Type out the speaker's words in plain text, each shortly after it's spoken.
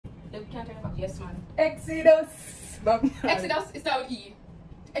You can't turn it back. Yes, man. Exodus. Exodus is start with E.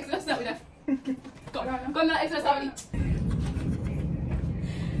 Exodus start with F. Come now, Exodus start with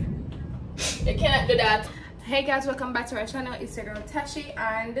E. You cannot do that. Hey guys, welcome back to our channel. It's your girl Tashi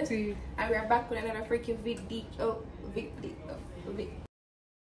and we are back with another freaking video.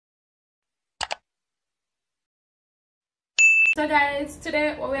 So guys,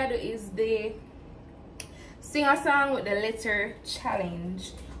 today what we are doing is the sing a song with the letter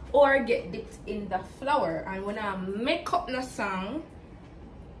challenge or get dipped in the flour. And when I make up the song,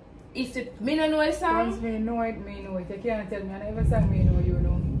 is it me no know a song? Once me know it, me know it. You can't tell me I never sang me know you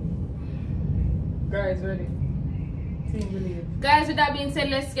know. Guys, ready? Team believe. Guys, with that being said,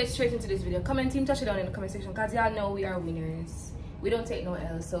 let's get straight into this video. Comment team, touch it down in the comment section because y'all know we are winners. We don't take no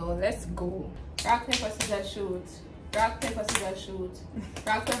L, so let's go. Rock, paper, scissors, shoot. Rock, paper, scissors, shoot.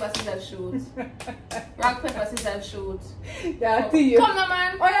 Rock, paper, scissors, shoot. Rock, paper, scissors, shoot. Yeah, tea. Come on,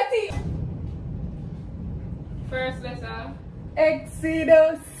 man. Oh, yeah, tea. First letter.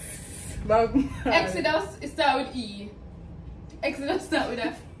 Exodus. Exodus is start with E. Exodus start with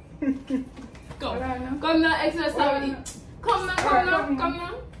F. Come. Come now, Exodus start with E. Come now, come now, come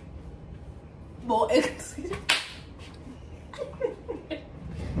now. Boy, Exodus.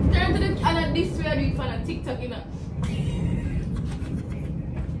 Turn to the and this way I do it for a TikTok, you know.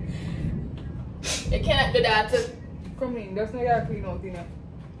 You cannot do that. Come in, that's not your clean out, you know.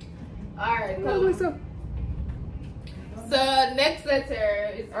 Alright, Oh, come. what's up? So next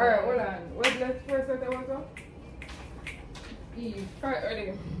letter is Alright, hold on. What's the first letter was up? E. Right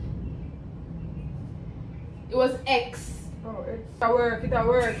earlier. It was X. Oh, X. It work, it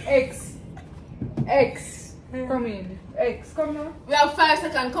work. X. X. Come in. X, come now. We have 5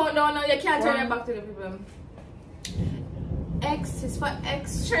 seconds countdown now. You can't turn it back to the people. X is for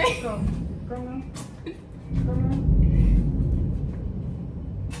X-ray. Come now. Come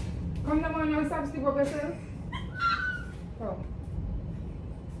now. Come now, man. Now stop stick up yourself. Come.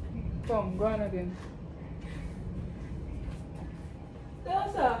 Come, go on again.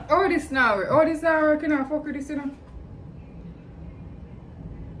 Oh, this now work. Oh, this now working. I fuck with this, you know.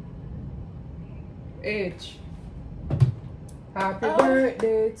 H. Happy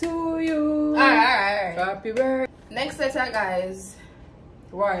birthday to you. Alright. Happy birthday. Next letter, guys.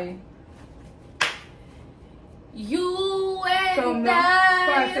 Why? You and Come now.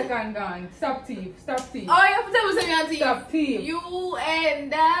 5 seconds gone. Stop thief. Stop thief. Oh, you have to tell me something. Stop thief. You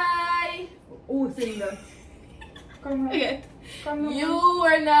and I. Who sing that? Come on. Okay. Come on. You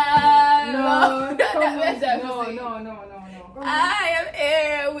are not. No. Come on. No. Come I am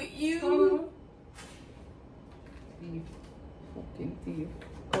here with you. on. Thief. Fucking thief.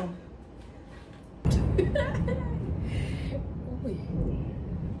 Come.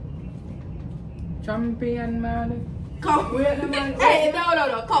 Champion man. Come. Wait now, man. Hey,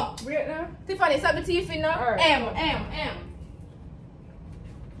 no. Come. Wait now. Tiffany, stop the teeth in now. Alright. M.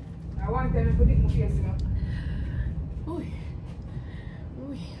 I want them to put it in my face, you know. Ooh.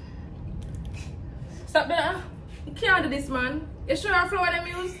 Stop there. You can't do this, man. You sure our flower them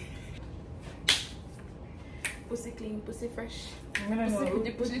use? Pussy clean, pussy fresh. I'm gonna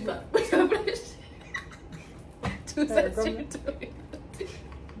know. Pussy fat, pussy fresh. Two sets come you do it.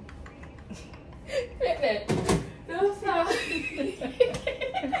 Right there. Don't stop.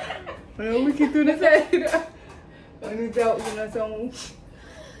 I'm wicked to the side. I need to help you know some.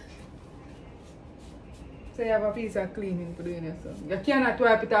 So you have a piece of cleaning to do in yourself. You cannot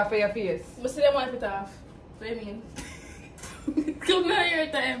wipe it off of your face. But still, I wipe it off. What do you mean? Come now, your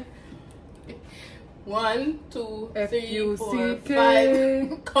time. 1, 2, 3, 4,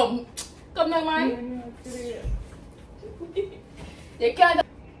 5. Come now, man. You can't.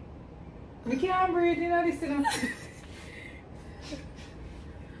 We can't breathe in this, you know.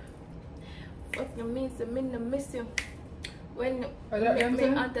 What you mean? So me no miss you. When Oh, that me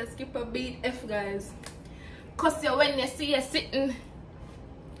answer? want to skip a beat F, guys. Cause you when you see you sitting.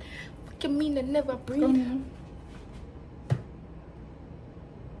 What you mean I never breathe? Come here.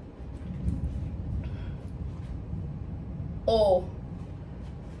 Oh.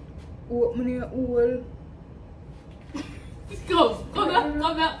 Open your hole. Come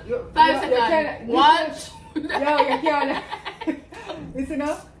now. 5 You seconds. can't- 1. Yeah, you can't. Listen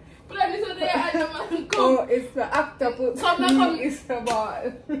up. Put on this one there and the man come. Oh, it's the octopus. Come now, come. It's the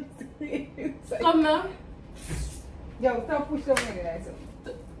ball. Come now. Yo, stop pushing them in there.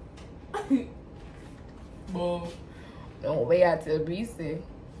 Boom. No way out to be safe.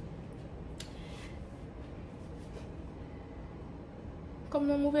 Come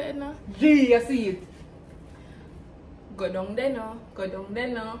now, move it now. G, you see it. Go down there now.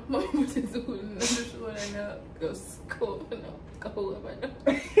 Mama put his own on the shoulder now. Go over now.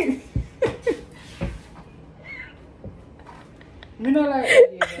 Me not like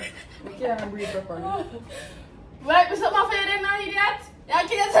that. We can't breathe properly. Right, but something for you then now, idiot. You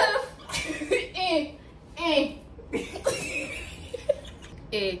can't tell.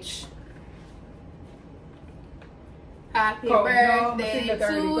 H. Happy birthday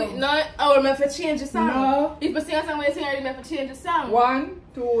to you. No, oh, I'm going to change the song. No. If you sing a song when you sing, I'm going to change the song. 1,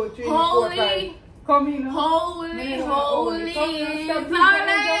 2, 3, 4, 5. Come in. Holy, holy. Hey,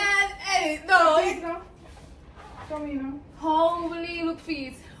 no. Come in. Holy, look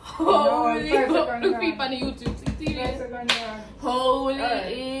feet. Holy, look feet on the YouTube. Holy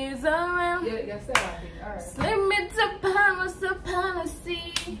is around. Slimmed upon a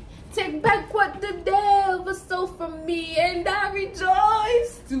sea. Take back what the devil stole from me, and I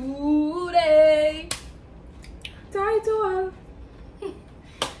rejoice today. Title.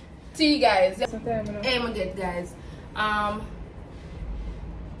 See you guys. I'm good, guys.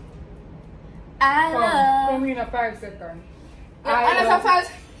 I love. Come in a 5 seconds.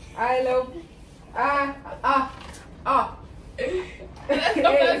 I love.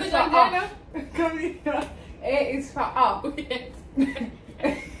 Come in. A is for up.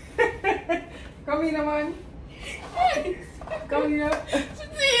 Come in, man. Come in.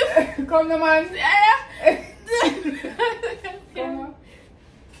 Come, man. Come.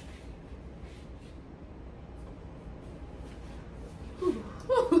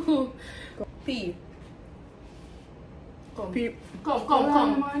 P. Come. Peep.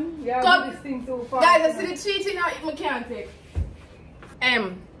 Come. Yeah, Come. this thing too fast. Guys, I see the cheating now. I can't take.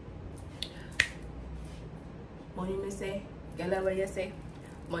 M. Money me say. Girl, what you say?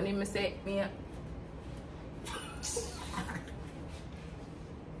 Money me say. Me. I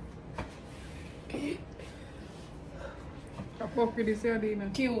fuck with this Dina.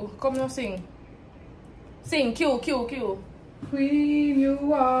 Q. Come now sing. Sing. Q. Queen,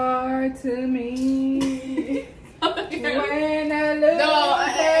 you are to me. When I look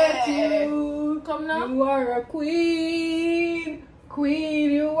at you, come now. You are a queen.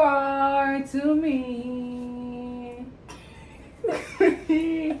 Queen, you are to me.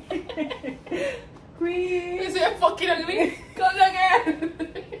 Queen. Is it fucking ugly? Come again.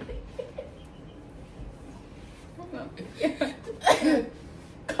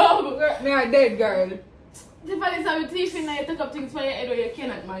 Come. Me a dead girl. The funny is how you teach me now you take up things for your head where you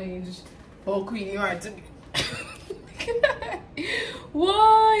cannot manage. Oh, Queen, you are to me.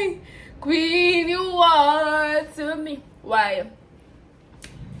 Why? Queen, you are to me. Why?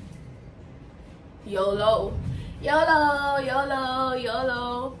 YOLO. YOLO, YOLO,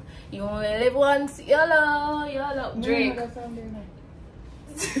 YOLO. You only live once. YOLO, YOLO. Drake. To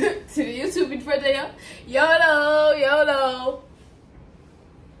the YouTube in front of you. YOLO, YOLO.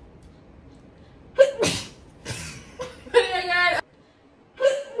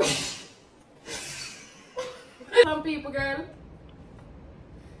 Some people, girl.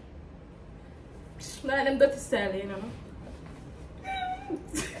 Like them dirty style, you know.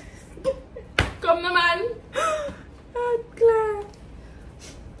 Come on, man. Claire.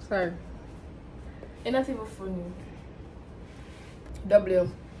 Sorry. It's not even funny. W.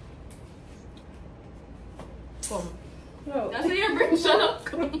 Come. No. That's what you bring. Shut up.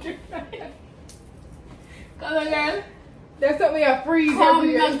 Come on, girl. That's something I freeze Come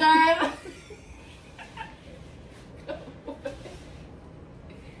every on, year. girl.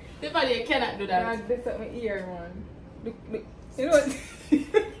 Everybody cannot do that. That's something ear, man. Look. You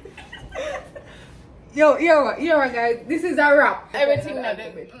know what? Yo, guys. This is a wrap. Everything that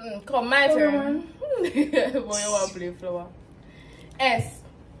come, my turn. Boy, you want to play flower. S.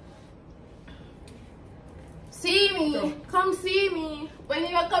 See me. So. Come see me. When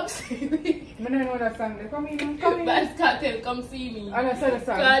you come see me. I don't know that song. Come in. Bad Cartel, come see me. I don't know the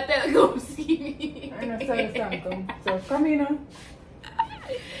song. Cartel, come see me. I don't know the song. So come in.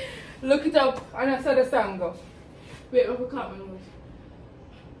 Look it up. I don't know the song. Go. Wait, what comment?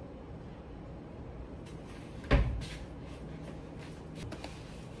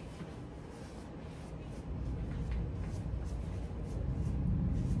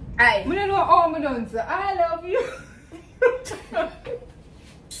 Aye. I don't know how I'm done, so I love you.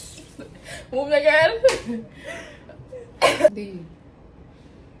 Move the girl. D.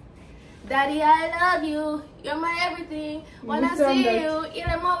 Daddy, I love you. You're my everything. When I see you, in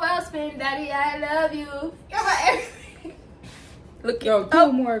a mobile spin. Daddy, I love you. You're my everything. Look Yo, it two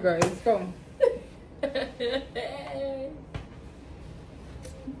up. more guys. Come.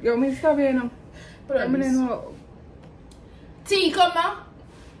 Yo, me stop here now. I'm gonna know. T, come now.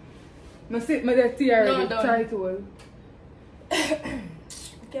 I sit my death here No, already. don't. Try to hold.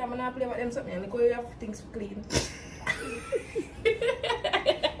 Okay, I'm gonna play with them something. Look how you have things clean.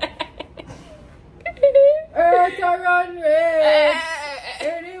 Earth are on red.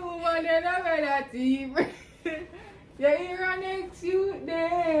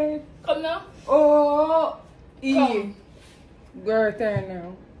 turn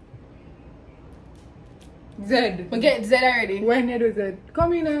now. Z. We get Z already. When you do Z?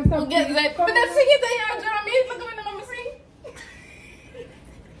 Come in and stop. We get Z. Come But that's sing it there, Jeremy. Look at me, mama sing.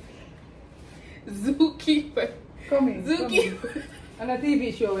 Zookeeper. Come in. Zookeeper. On a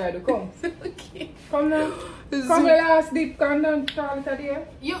TV show we do. Come. Zookeeper. Come now. Come the last dip. Come down. Call it a day.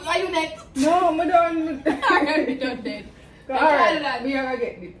 Are you next? No, I'm done. Alright, done dead. Alright, we are gonna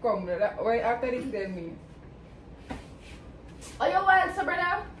get dip. Come. Wait, after this, tell me. Are you wild, sir,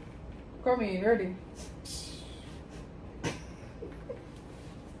 brother? Come in. Ready?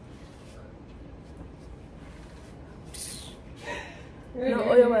 No,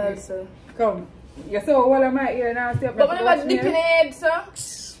 are you wild, sir? Come. You saw all of my ear now. But when I dip in the head, sir.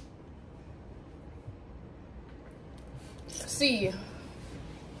 See.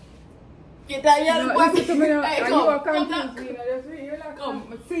 Get that yellow no, listen to me now. Hey, And come. you are Come confused. back. You know, just relax.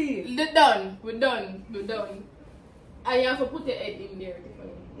 Come. See. We're done. We're done. We're done. And you have to put your head in there,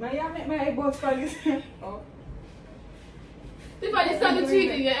 Tiffany. Now you make my head bust for this. Oh. Tiffany, start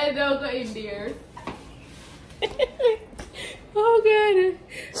cheating. Your head don't go in there. Oh, God.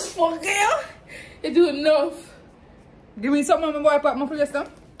 Fuck you. You do enough. Give me something, my boy, pop my face now.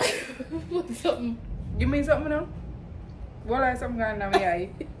 What's something? Give me something now. What like something going on my eye?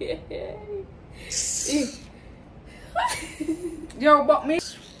 Yo, but me.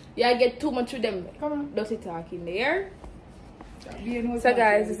 Yeah, I get too much of them. Come on. Dirty talk in there. So So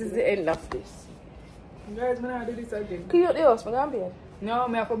guys, this is the end of this. Guys, I'm gonna do this again. Can you out the house? I'm going to bed. No,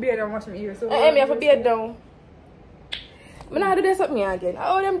 I have to bed and wash my ears. So I have to bed down. I'm not do this up me again. I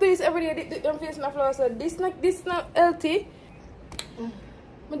owe them do this every day. Dip them face in the floor. So this not healthy.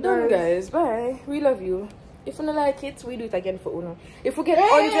 I'm done, guys. Bye. We love you. If you don't like it, we do it again for Uno. If we get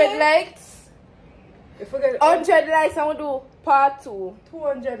 100 likes, if we get 100 likes, I will do part 2.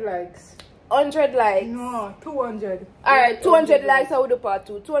 200 likes. 100 likes. No, 200. Alright, 200 likes, I will do part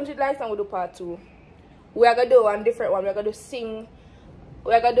 2. 200 likes, I will do part 2. We are going to do one different one. We are going to sing.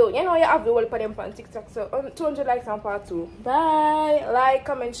 We are going to do, you know, you have the whole of them on TikTok. So 200 likes on part 2. Bye. Like,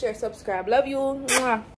 comment, share, subscribe. Love you. Mwah.